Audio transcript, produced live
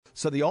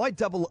So the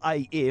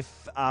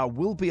IAAF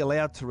will be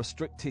allowed to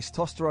restrict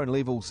testosterone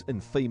levels in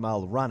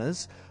female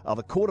runners.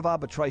 The Court of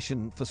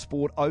Arbitration for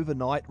Sport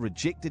overnight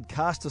rejected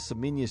Caster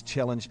Semenya's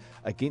challenge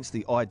against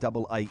the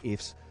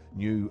IAAF's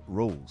new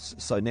rules.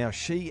 So now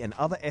she and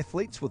other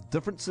athletes with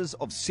differences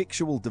of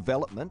sexual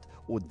development,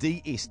 or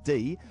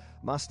DSD,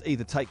 must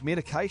either take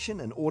medication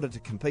in order to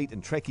compete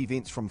in track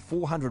events from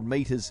 400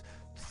 metres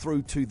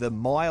through to the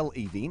mile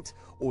event,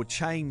 or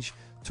change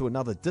to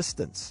another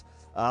distance.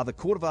 The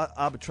Court of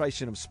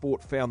Arbitration of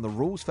Sport found the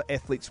rules for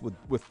athletes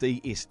with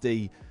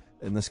DSD,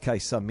 in this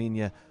case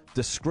Semenya,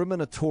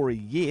 discriminatory,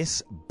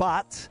 yes,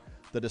 but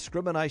the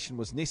discrimination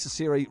was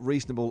necessary,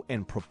 reasonable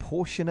and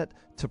proportionate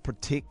to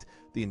protect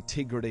the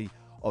integrity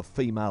of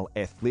female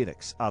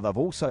athletics. They've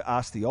also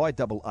asked the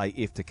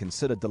IAAF to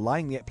consider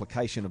delaying the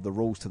application of the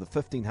rules to the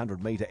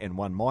 1500 metre and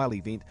 1 mile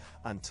event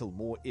until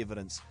more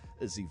evidence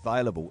is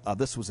available.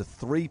 This was a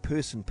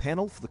 3-person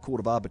panel for the Court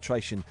of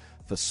Arbitration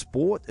for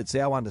Sport. It's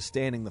our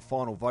understanding the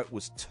final vote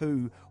was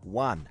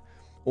 2-1.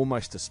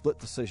 Almost a split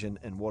decision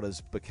in what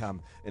has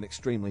become an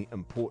extremely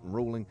important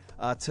ruling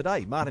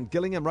today. Martin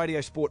Gillingham,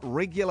 Radio Sport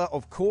regular,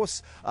 of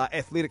course,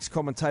 athletics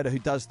commentator who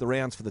does the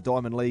rounds for the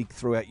Diamond League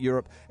throughout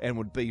Europe and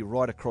would be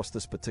right across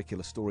this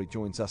particular story,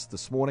 joins us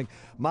this morning.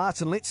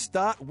 Martin, let's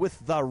start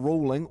with the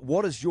ruling.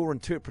 What is your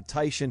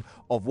interpretation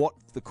of what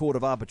the Court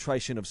of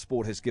Arbitration of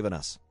Sport has given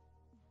us?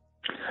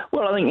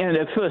 Well, I think,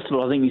 first of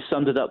all, I think you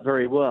summed it up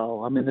very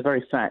well. I mean, the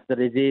very fact that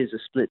it is a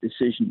split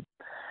decision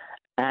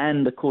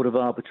and the Court of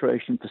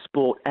Arbitration for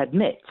Sport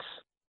admits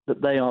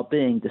that they are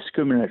being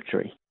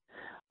discriminatory,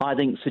 I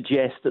think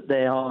suggests that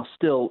they are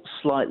still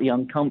slightly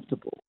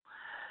uncomfortable.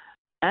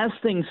 As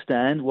things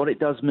stand, what it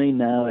does mean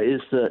now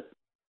is that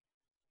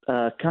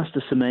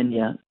Caster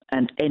Semenya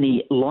and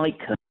any like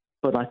her,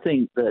 but I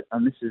think that,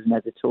 and this is an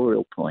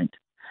editorial point,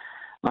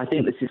 I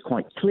think this is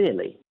quite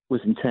clearly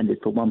was intended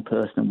for one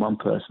person and one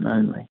person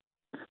only.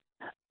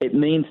 It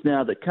means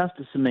now that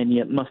Caster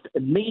Semenya must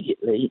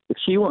immediately, if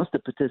she wants to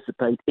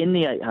participate in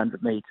the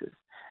 800 metres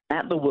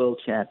at the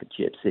World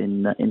Championships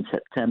in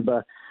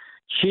September,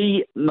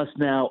 she must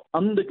now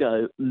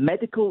undergo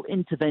medical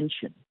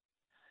intervention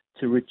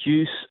to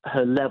reduce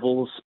her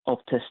levels of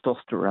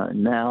testosterone.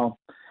 Now,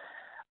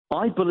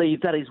 I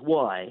believe that is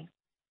why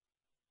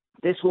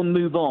this will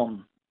move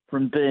on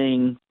from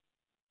being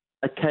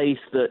a case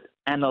that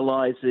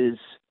analyses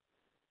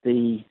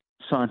the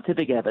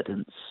scientific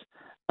evidence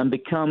and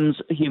becomes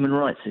a human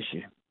rights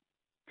issue.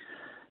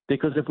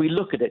 Because if we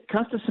look at it,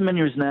 Caster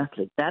Semenya is an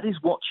athlete. That is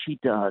what she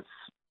does.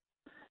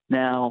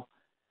 Now,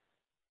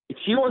 if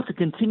she wants to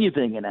continue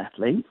being an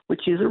athlete,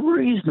 which is a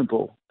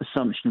reasonable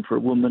assumption for a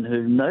woman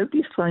who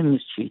nobody's claiming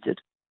has cheated,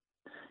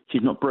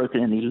 she's not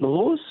broken any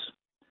laws,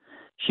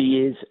 she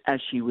is as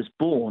she was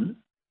born,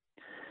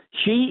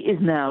 she is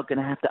now going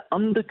to have to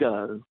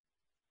undergo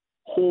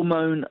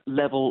hormone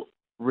level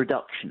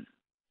reduction.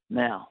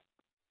 Now,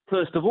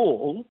 first of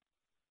all,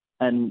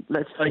 and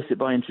let's face it,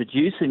 by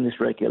introducing this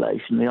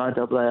regulation, the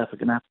IAAF are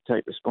going to have to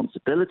take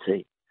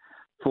responsibility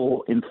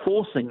for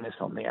enforcing this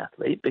on the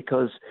athlete,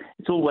 because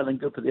it's all well and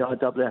good for the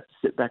IAAF to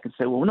sit back and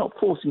say, well, we're not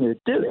forcing her to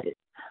do it.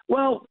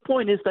 Well, the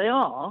point is they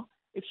are,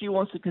 if she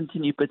wants to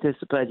continue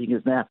participating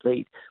as an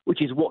athlete,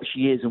 which is what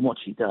she is and what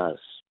she does.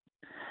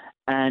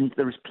 And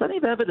there is plenty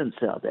of evidence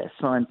out there,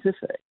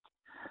 scientific,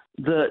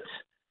 that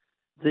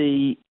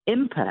the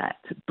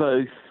impact,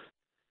 both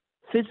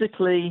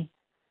physically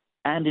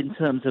and in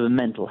terms of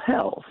mental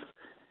health,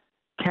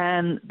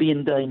 can be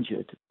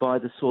endangered by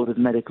the sort of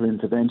medical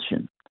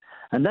intervention.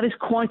 And that is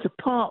quite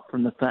apart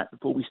from the fact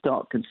before we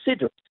start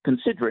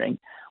considering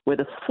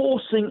whether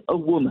forcing a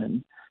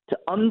woman to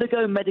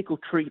undergo medical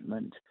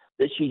treatment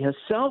that she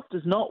herself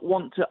does not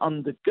want to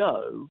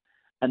undergo,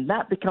 and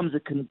that becomes a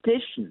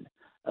condition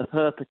of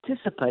her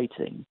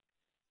participating,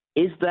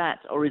 is that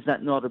or is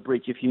that not a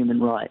breach of human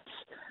rights?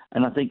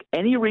 And I think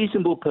any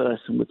reasonable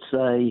person would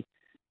say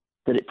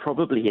that it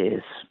probably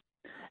is.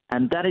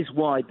 And that is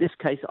why this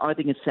case, I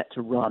think, is set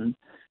to run,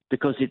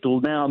 because it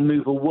will now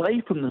move away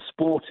from the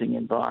sporting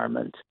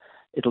environment.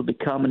 It'll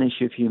become an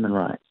issue of human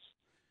rights.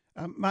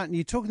 Martin,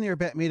 you're talking there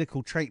about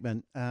medical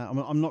treatment.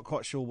 I'm not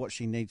quite sure what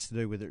she needs to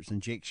do, whether it's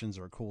injections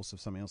or a course of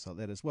something else like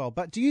that as well.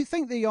 But do you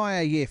think the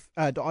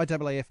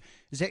IAAF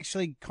is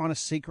actually kind of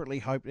secretly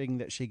hoping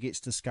that she gets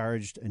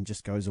discouraged and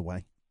just goes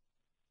away?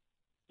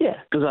 Yeah,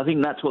 because I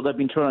think that's what they've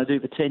been trying to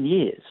do for 10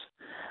 years.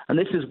 And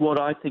this is what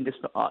I think is,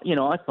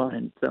 I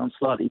find sounds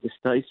slightly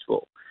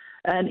distasteful.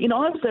 And,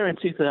 I was there in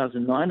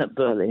 2009 at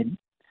Berlin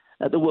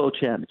at the World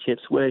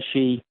Championships, where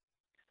she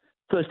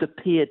first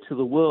appeared to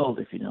the world,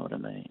 if you know what I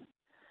mean.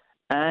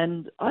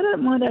 And I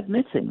don't mind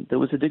admitting there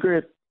was a degree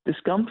of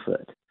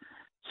discomfort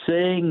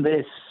seeing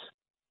this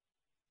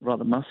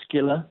rather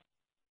muscular,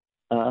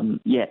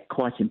 yet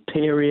quite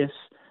imperious,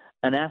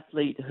 an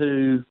athlete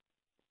who,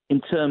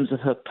 in terms of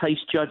her pace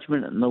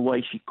judgment and the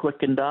way she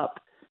quickened up,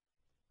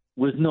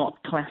 was not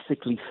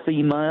classically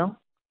female.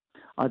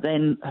 I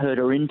then heard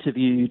her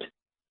interviewed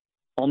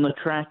on the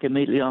track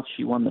immediately after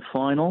she won the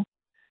final,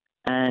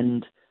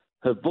 and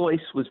her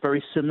voice was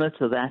very similar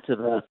to that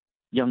of a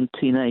young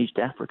teenaged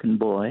African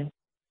boy.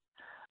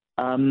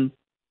 And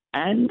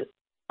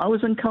I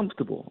was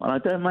uncomfortable, and I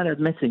don't mind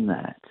admitting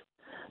that.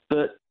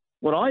 But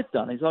what I've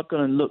done is I've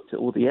gone and looked at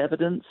all the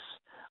evidence.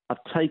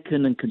 I've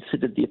taken and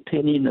considered the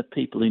opinion of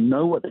people who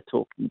know what they're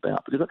talking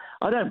about, because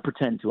I don't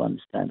pretend to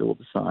understand all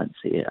the science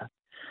here.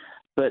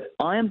 But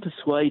I am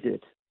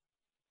persuaded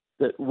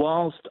that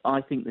whilst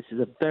I think this is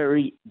a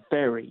very,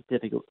 very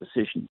difficult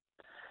decision,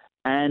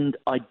 and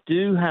I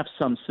do have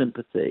some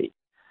sympathy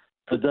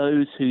for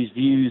those whose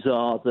views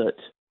are that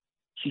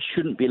she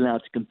shouldn't be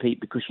allowed to compete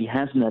because she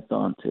has an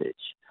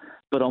advantage.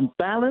 But on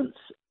balance,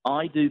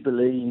 I do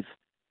believe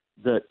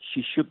that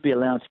she should be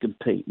allowed to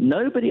compete.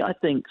 Nobody, I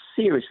think,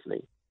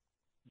 seriously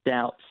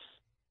doubts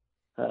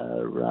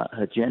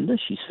her gender.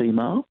 She's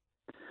female.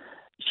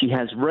 She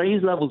has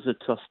raised levels of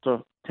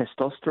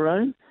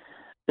testosterone.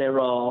 There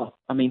are,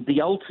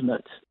 the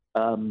ultimate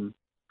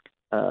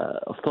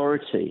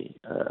authority,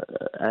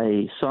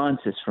 a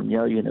scientist from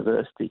Yale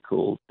University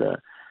called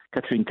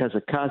Katrin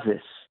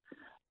Kazakazis,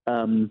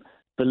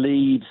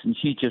 believes, and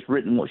she's just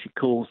written what she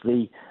calls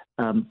the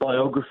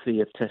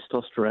biography of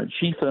testosterone.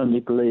 She firmly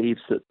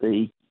believes that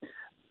the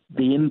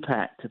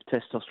impact of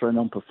testosterone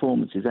on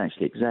performance is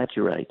actually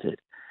exaggerated,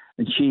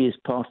 and she is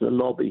part of the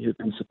lobby who've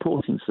been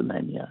supporting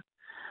Semenya.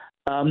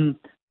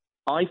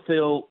 I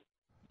feel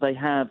they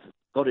have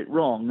got it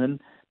wrong, and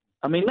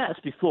that's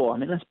before.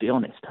 Let's be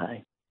honest,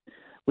 hey,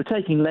 we're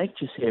taking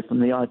lectures here from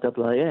the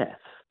IAAF,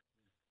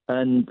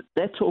 and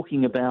they're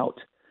talking about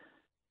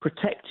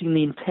protecting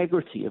the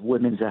integrity of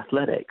women's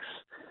athletics.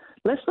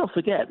 Let's not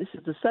forget, this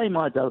is the same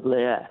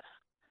IAAF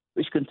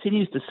which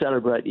continues to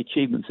celebrate the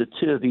achievements of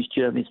two of East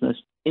Germany's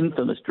most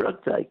infamous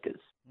drug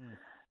takers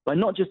by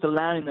not just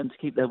allowing them to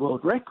keep their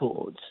world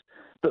records,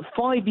 but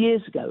 5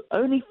 years ago,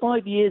 only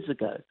 5 years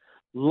ago,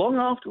 long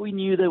after we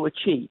knew they were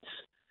cheats,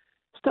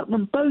 stuck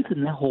them both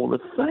in their Hall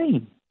of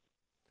Fame.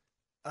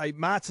 Hey,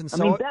 Martin,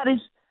 that is...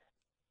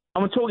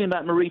 I'm talking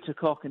about Marita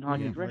Koch and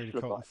Heidi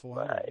Dressler, by the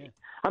way.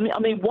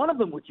 One of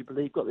them, would you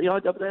believe, got the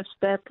IAAF's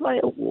Fair Play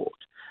Award.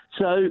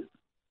 So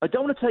I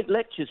don't want to take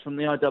lectures from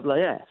the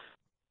IAAF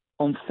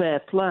on fair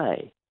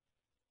play,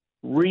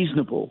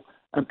 reasonable,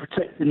 and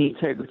protecting the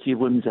integrity of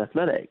women's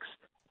athletics,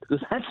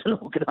 because that's an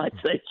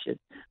organisation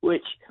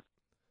which,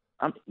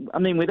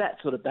 with that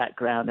sort of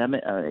background,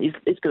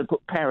 it's going to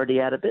put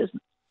parity out of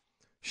business.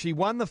 She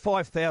won the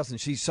 5,000.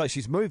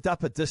 She's moved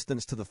up a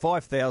distance to the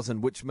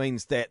 5,000, which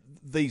means that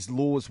these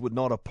laws would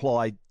not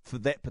apply for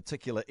that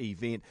particular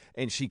event.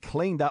 And she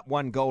cleaned up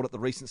one gold at the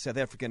recent South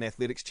African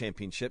Athletics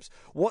Championships.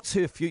 What's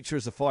her future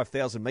as a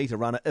 5,000 metre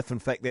runner, if in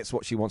fact that's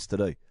what she wants to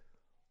do?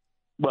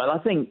 Well, I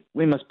think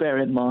we must bear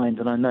in mind,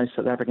 and I know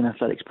South African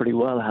athletics pretty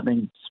well,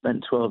 having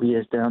spent 12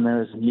 years down there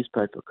as a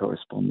newspaper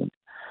correspondent.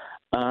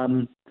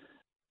 The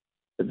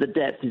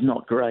depth is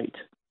not great.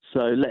 So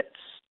let's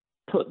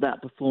put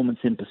that performance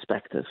in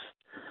perspective.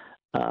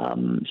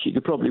 She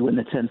could probably win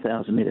the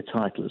 10,000 metre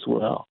title as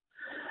well.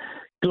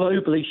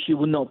 Globally, she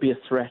will not be a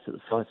threat at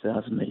the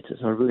 5,000 metres.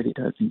 I really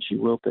don't think she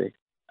will be.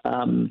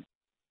 And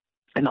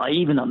I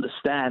even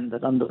understand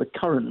that under the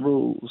current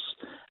rules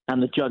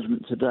and the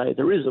judgment today,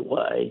 there is a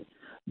way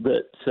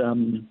that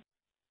the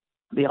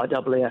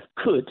IAAF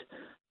could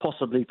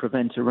possibly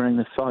prevent her running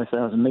the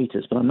 5,000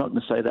 metres, but I'm not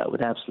going to say that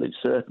with absolute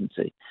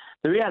certainty.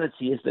 The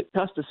reality is that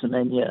Caster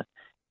Semenya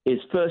is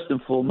first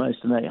and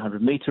foremost an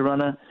 800-metre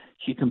runner.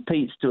 She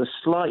competes to a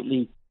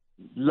slightly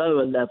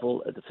lower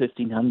level at the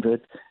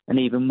 1,500 and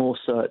even more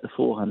so at the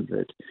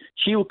 400.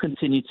 She will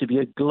continue to be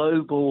a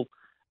global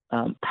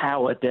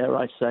power, dare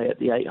I say, at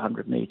the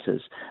 800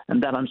 metres,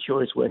 and that I'm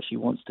sure is where she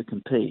wants to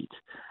compete.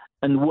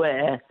 And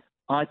where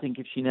I think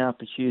if she now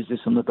pursues this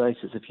on the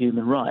basis of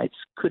human rights,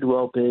 could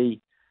well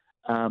be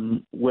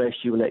where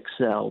she will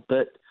excel.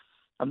 But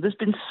there's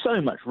been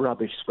so much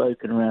rubbish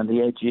spoken around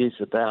the edges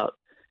about,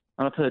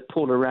 and I've heard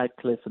Paula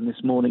Radcliffe and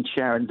this morning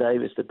Sharon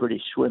Davis, the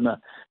British swimmer,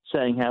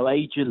 saying how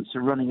agents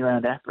are running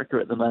around Africa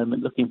at the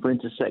moment looking for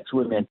intersex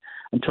women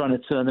and trying to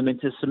turn them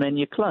into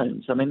Semenya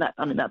clones.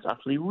 That's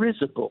utterly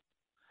risible.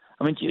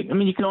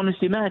 You can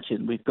honestly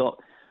imagine we've got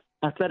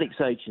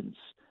athletics agents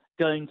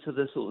going to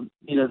the sort of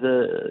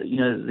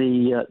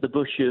the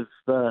bush of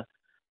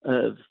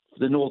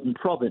the Northern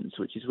Province,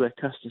 which is where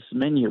Caster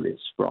Semenya is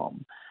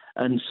from,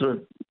 and sort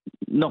of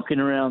knocking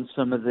around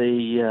some of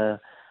the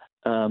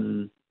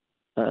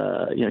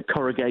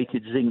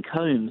corrugated zinc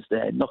homes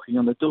there, knocking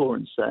on the door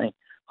and saying,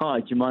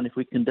 "Hi, do you mind if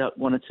we conduct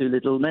one or two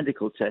little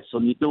medical tests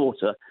on your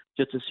daughter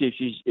just to see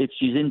if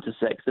she's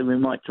intersex, then we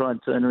might try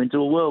and turn her into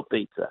a world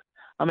beater."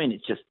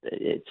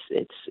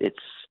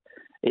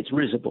 It's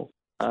risible.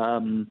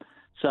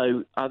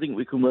 So I think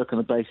we can work on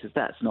the basis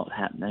that's not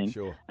happening.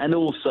 Sure. And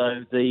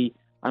also the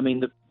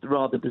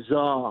rather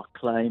bizarre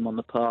claim on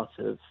the part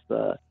of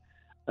the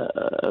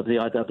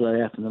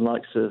IAAF and the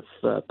likes of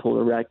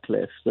Paula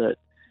Radcliffe that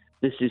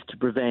this is to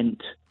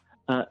prevent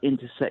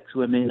intersex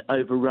women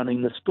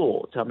overrunning the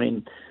sport.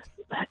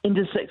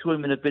 Intersex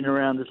women have been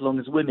around as long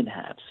as women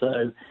have.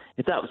 So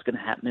if that was going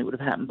to happen, it would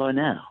have happened by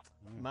now.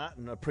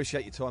 Martin, I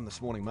appreciate your time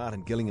this morning.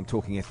 Martin Gillingham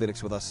talking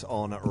athletics with us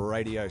on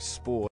Radio Sport.